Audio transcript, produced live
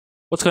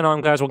What's going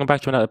on, guys? Welcome back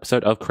to another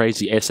episode of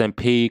Crazy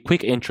SMP.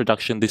 Quick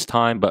introduction this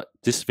time, but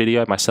this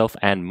video, myself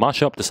and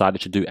Marshop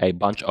decided to do a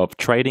bunch of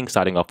trading,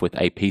 starting off with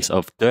a piece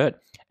of dirt.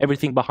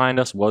 Everything behind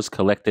us was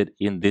collected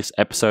in this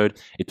episode.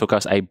 It took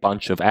us a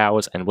bunch of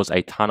hours and was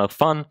a ton of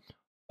fun,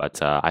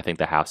 but I think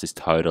the house is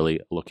totally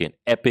looking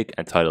epic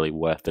and totally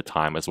worth the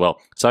time as well.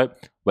 So,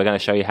 we're going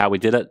to show you how we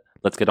did it.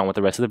 Let's get on with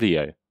the rest of the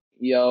video.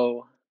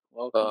 Yo,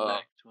 welcome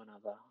back to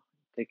another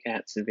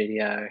daKatz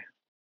video.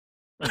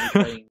 I'm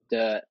trading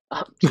dirt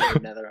up to the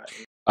netherite.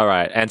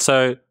 Alright, and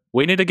so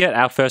we need to get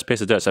our first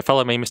piece of dirt. So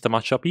follow me, Mr.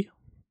 Marshopy.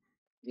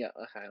 Yeah,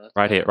 okay, let's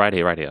Right go. here, right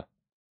here, right here.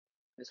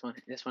 This one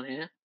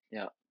here?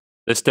 Yeah.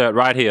 This dirt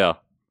right here.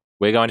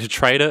 We're going to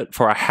trade it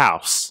for a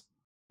house.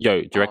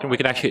 Yo, do you reckon we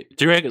could actually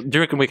do you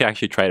reckon we could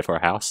actually trade it for a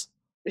house?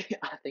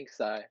 I think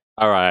so.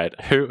 Alright.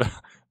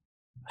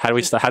 How do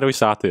we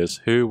start this?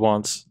 Who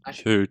wants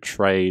to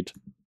trade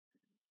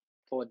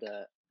For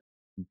dirt.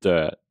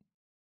 dirt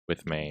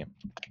with me?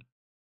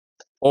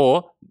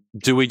 Or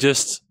do we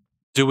just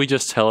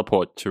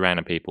teleport to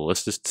random people?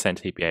 Let's just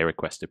send TPA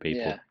requests to people.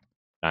 Yeah.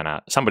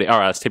 And somebody. All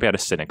right, let's TPA to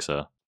Cynic,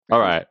 sir.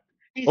 All right.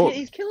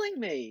 He's killing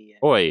me.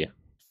 Oi.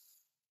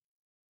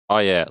 Oh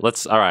yeah.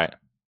 Let's. All right.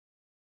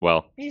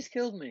 Well. He's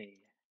killed me.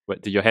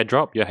 Wait, did your head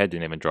drop? Your head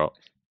didn't even drop.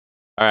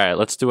 All right.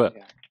 Let's do it.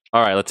 Okay.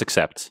 All right. Let's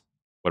accept.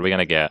 What are we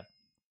gonna get?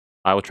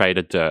 I will trade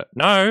a dirt.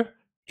 No.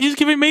 He's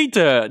giving me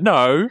dirt.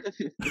 No.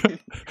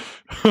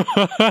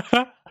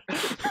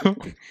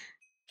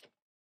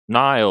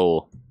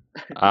 Niall,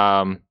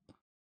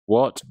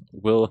 what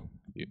will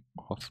you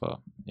offer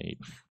me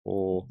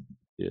for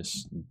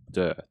this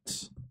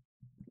dirt?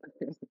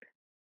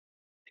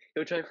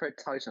 He'll trade for a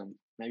totem.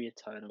 Maybe a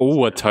totem.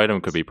 Oh, a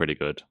totem could be pretty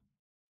good.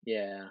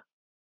 Yeah.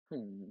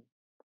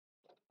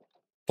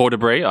 For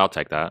debris, I'll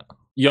take that.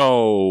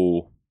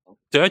 Yo,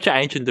 search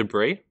ancient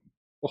debris.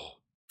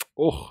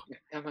 Oh.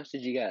 How much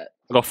did you get?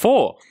 I got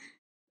 4.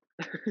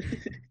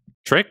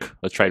 Trick?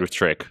 Let's trade with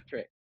Trick.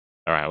 Trick.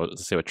 All right,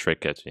 let's see what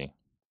Trick gets me.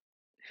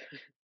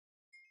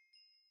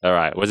 All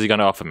right, what's he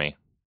going to offer me?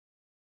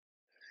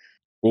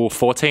 Oh,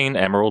 14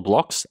 emerald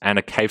blocks and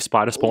a cave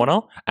spider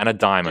spawner and a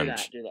diamond.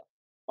 Do that.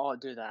 Oh,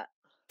 do that.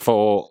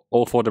 For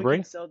all 4 debris? We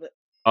can sell the...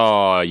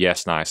 Oh,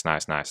 yes, nice. Can I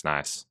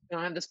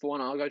have the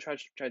spawner? I'll go trade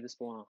the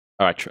spawner. All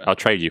right, I'll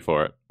trade you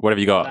for it. What have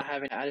you got?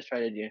 I just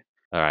traded you.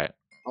 All right.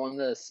 I want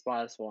the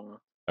spider spawner.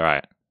 All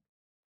right.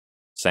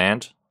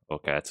 Sand?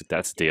 Okay,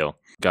 that's a deal.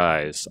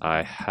 Guys,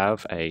 I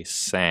have a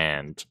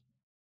sand.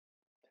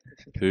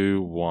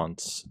 Who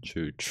wants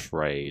to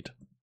trade?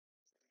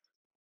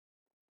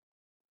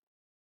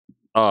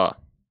 Me,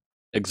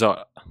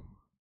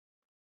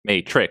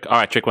 Trick. All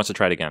right, Trick wants to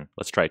trade again.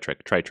 Let's trade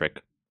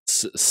Trick.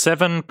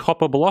 7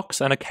 copper blocks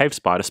and a cave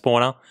spider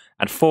spawner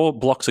and 4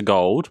 blocks of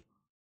gold.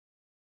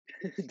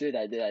 do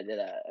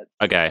that.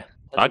 Okay.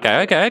 I'll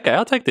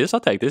take this.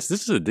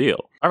 This is a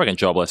deal. I reckon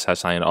Jobless has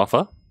something to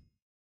offer.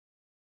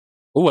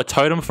 Ooh, a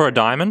totem for a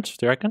diamond.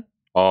 Do you reckon?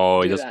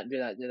 Oh, do that.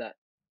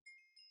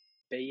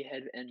 Bee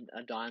head and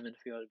a diamond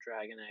for your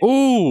dragon egg.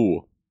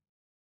 Ooh.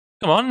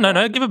 Come on,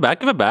 no, give it back.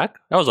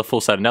 That was a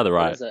full set of netherite.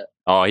 What is it?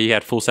 Oh, he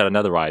had full set of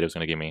netherite he was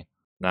going to give me.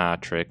 Nah,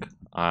 Trick.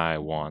 I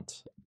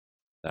want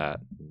that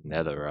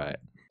netherite.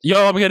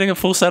 Yo, I'm getting a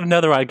full set of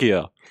netherite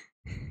gear.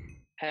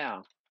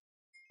 How?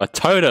 A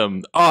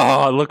totem.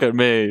 Oh, look at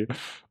me.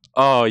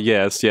 Oh,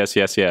 yes.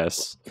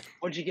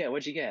 What'd you get?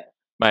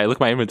 Mate, look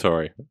at my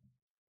inventory.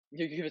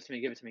 You give it to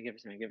me.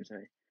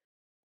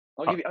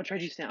 I'll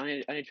trade you. I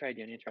need to trade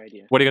you.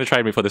 What are you going to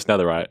trade me for this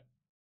netherite?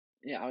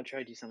 Yeah, I'll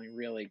trade you something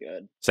really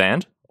good.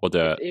 Sand or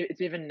dirt?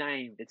 It's even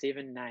named.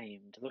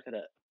 Look at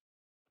it.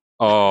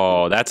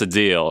 Oh, that's a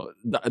deal.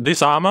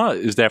 This armor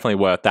is definitely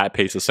worth that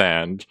piece of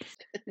sand.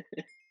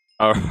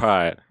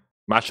 Alright.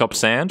 Match up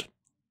sand?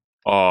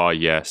 Oh,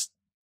 yes.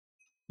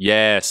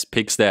 Yes,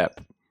 pig step.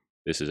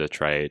 This is a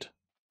trade.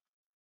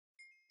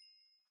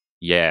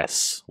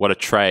 Yes, what a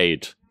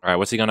trade. Alright,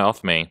 what's he going to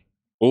offer me?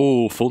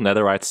 Ooh, full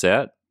netherite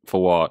set?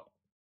 For what?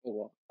 For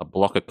what? A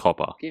block of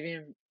copper. Give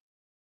him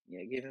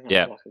a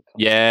block of copper.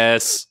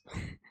 Yes.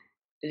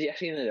 Is he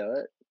actually going to do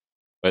it?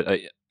 But,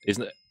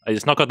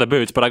 it's not got the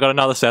boots, but I got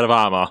another set of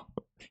armor.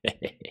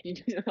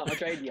 I'll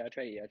trade you.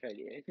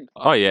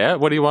 Oh yeah?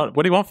 What do you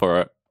want for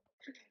it?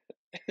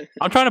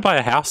 I'm trying to buy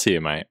a house here,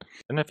 mate. I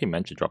don't know if you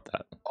meant to drop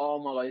that. Oh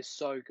my god, it's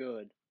so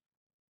good.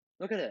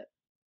 Look at it.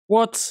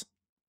 What?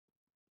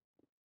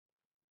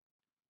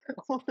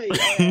 Oh,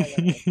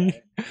 yeah.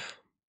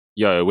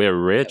 Yo, we're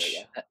rich.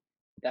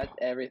 That's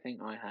everything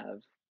I have,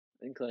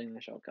 including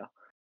the shulker.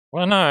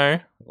 Well,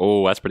 no.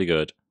 Oh, that's pretty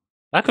good.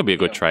 That could be a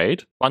good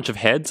trade. Bunch of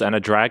heads and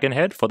a dragon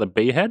head for the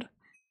bee head.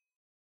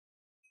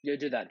 Yeah,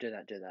 do that.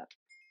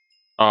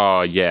 Oh,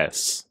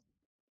 yes.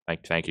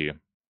 Thank you.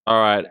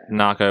 Alright,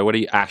 Narco, what are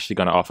you actually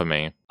going to offer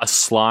me? A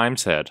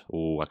slime's head.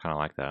 Ooh, I kind of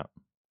like that.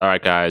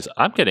 Alright, guys,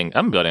 I'm building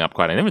up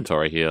quite an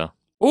inventory here.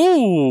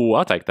 Ooh,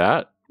 I'll take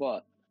that.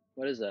 What?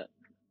 What is it?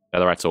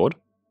 Netherite sword.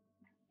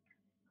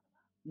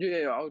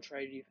 Yeah, I'll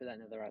trade you for that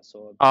netherite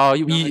sword. Oh,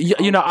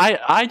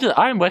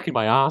 I'm working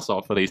my ass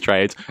off for these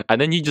trades, and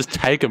then you just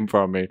take them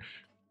from me.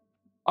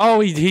 Oh,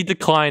 he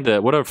declined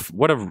it. What a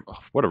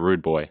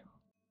rude boy.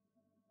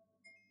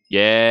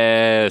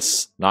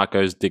 Yes,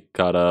 Narco's dick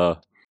cutter.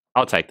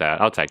 I'll take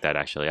that. I'll take that.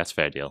 Actually, that's a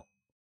fair deal.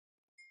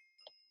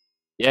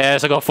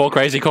 Yes, I got 4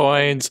 crazy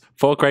coins.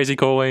 4 crazy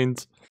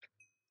coins.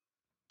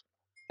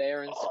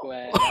 Fair and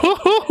square.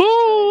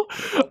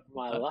 Of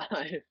my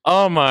life.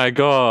 Oh my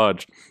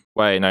god.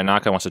 Wait, no,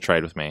 Narco wants to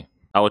trade with me.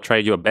 I will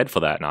trade you a bed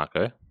for that,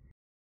 Narco.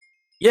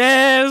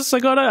 Yes, I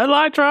got an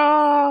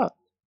Elytra!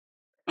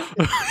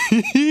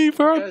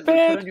 For a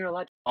bed!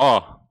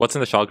 Oh, what's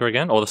in the shulker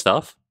again? All the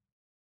stuff?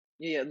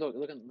 Yeah, look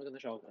in the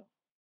shulker.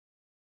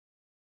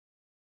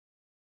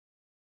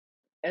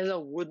 There's a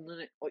wooden in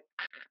it.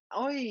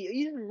 Oh,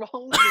 you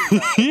rolled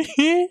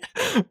it.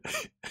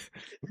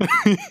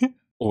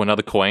 Oh,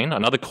 another coin.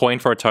 Another coin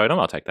for a totem.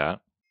 I'll take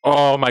that.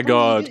 Oh my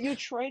god. You're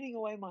trading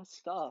away my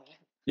stuff.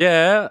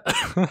 Yeah.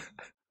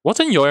 What's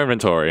in your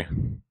inventory?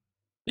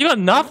 You got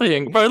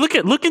nothing, bro.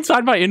 Look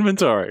inside my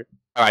inventory.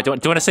 All right. Do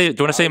you want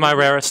to see my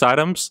rarest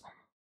items?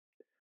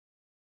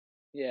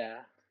 Yeah.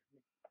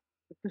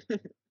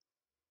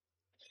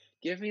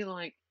 Give me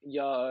like,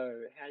 yo,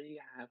 how do you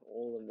have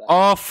all of that?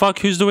 Oh fuck!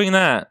 Who's doing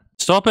that?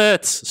 Stop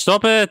it!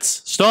 Stop it!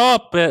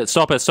 Stop it!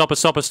 Stop it! Stop it!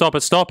 Stop it! Stop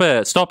it! Stop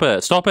it! Stop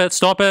it! Stop it!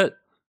 Stop it!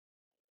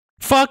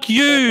 Fuck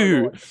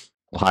you!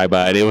 Hi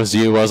bite. It was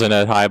you, wasn't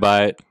it? Hi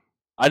bite.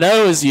 I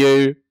know it was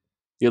you.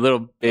 You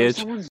little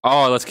bitch.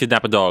 Oh, let's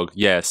kidnap a dog.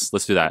 Yes,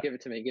 let's do that. Give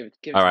it to me. Give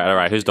it. All right, all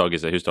right. Whose dog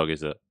is it? Whose dog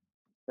is it?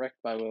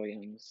 Wrecked by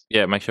Williams.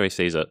 Yeah, make sure he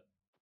sees it.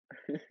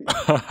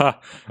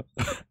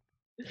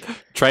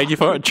 Trade you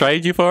for it.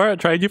 Trade you for it.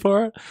 Trade you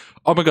for it.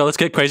 Oh my god, let's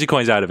get crazy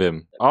coins out of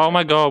him. Oh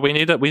my god, we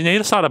need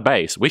to start a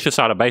base. We should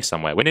start a base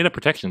somewhere. We need a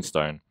protection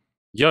stone.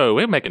 Yo,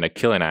 we're making a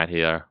killing out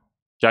here.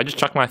 Should I just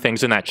chuck my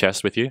things in that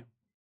chest with you?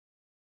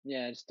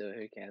 Yeah, just do it.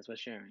 Who cares? We're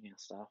sharing our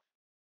stuff.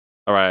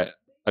 All right,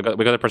 we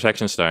got a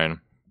protection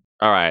stone.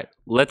 All right,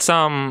 let's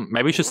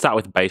maybe we should start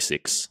with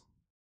basics.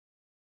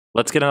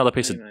 Let's get another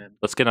piece of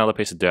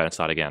dirt and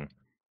start again.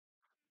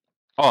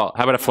 Oh,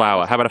 how about a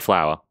flower? How about a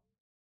flower?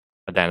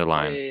 A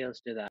dandelion. Yeah,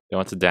 let's do that. He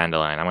wants a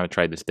dandelion. I'm gonna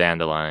trade this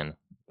dandelion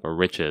for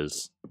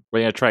riches.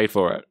 We're gonna trade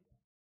for it.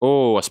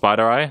 Oh, a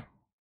spider eye.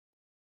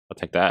 I'll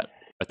take that.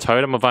 A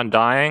totem of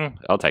undying.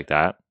 I'll take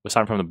that. We're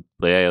starting from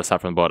let's start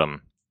from the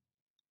bottom.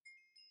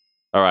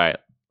 All right,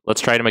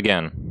 let's trade him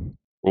again.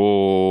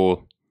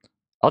 Oh,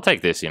 I'll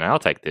take this. You know, I'll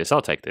take this.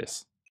 I'll take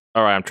this.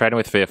 All right, I'm trading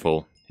with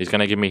Fearful. He's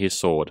gonna give me his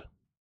sword.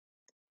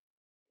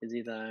 Is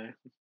he though?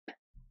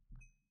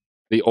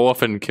 The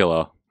orphan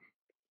killer.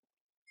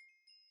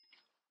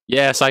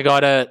 Yes, I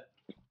got it.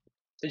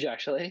 Did you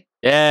actually?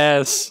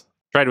 Yes.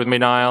 Trade with me,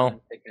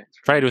 Niall.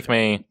 Trade with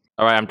me.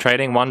 All right, I'm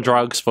trading 1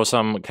 drugs for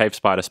some cave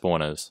spider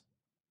spawners.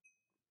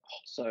 Oh,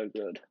 so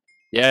good.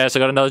 Yes, I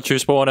got another 2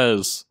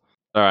 spawners.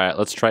 All right,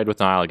 let's trade with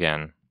Niall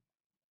again.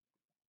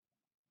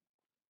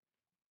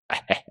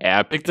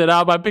 I picked it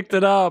up. I picked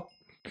it up.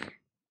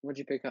 What'd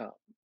you pick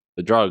up?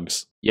 The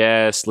drugs.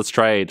 Yes, let's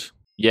trade.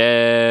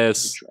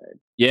 Yes.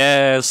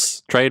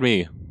 Yes. Trade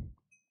me.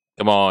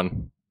 Come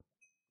on.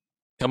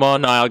 Come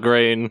on, Niall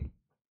Green.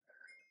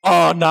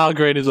 Oh, Niall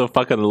Green is a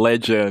fucking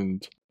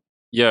legend.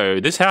 Yo,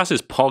 this house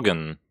is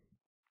poggin'.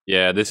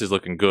 Yeah, this is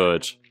looking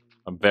good.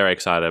 I'm very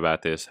excited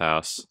about this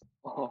house.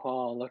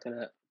 Oh, look at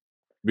it.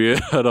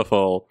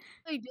 Beautiful.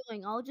 What are you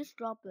doing? I'll just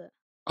drop it.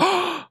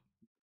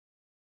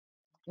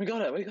 We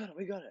got it. We got it.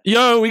 We got it.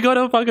 Yo, we got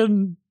a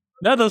fucking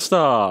nether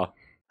star.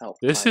 Oh,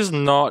 this is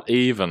not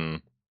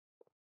even.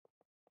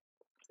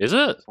 Is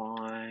it?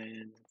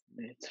 Fine.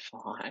 It's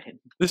fine.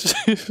 This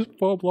is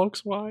 4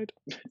 blocks wide.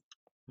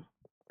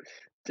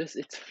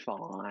 It's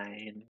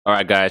fine.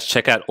 Alright guys,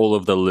 check out all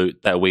of the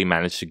loot that we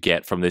managed to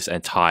get from this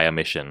entire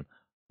mission.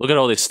 Look at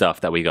all this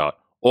stuff that we got.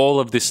 All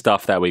of this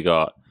stuff that we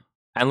got.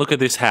 And look at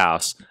this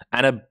house.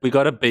 And we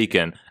got a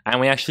beacon. And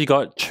we actually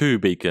got 2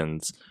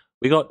 beacons.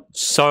 We got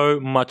so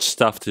much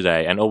stuff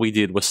today. And all we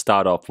did was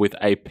start off with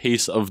a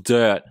piece of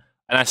dirt.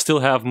 And I still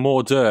have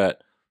more dirt.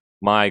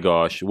 My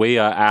gosh, we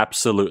are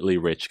absolutely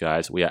rich,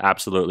 guys. We are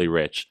absolutely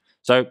rich.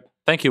 So,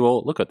 thank you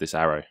all. Look at this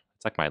arrow.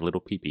 It's like my little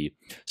peepee.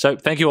 So,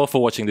 thank you all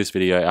for watching this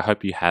video. I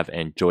hope you have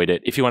enjoyed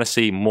it. If you want to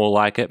see more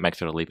like it, make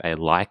sure to leave a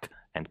like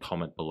and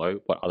comment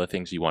below what other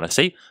things you want to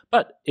see.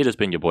 But it has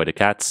been your boy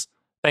daKatz.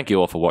 Thank you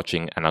all for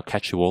watching, and I'll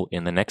catch you all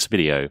in the next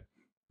video.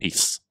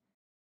 Peace.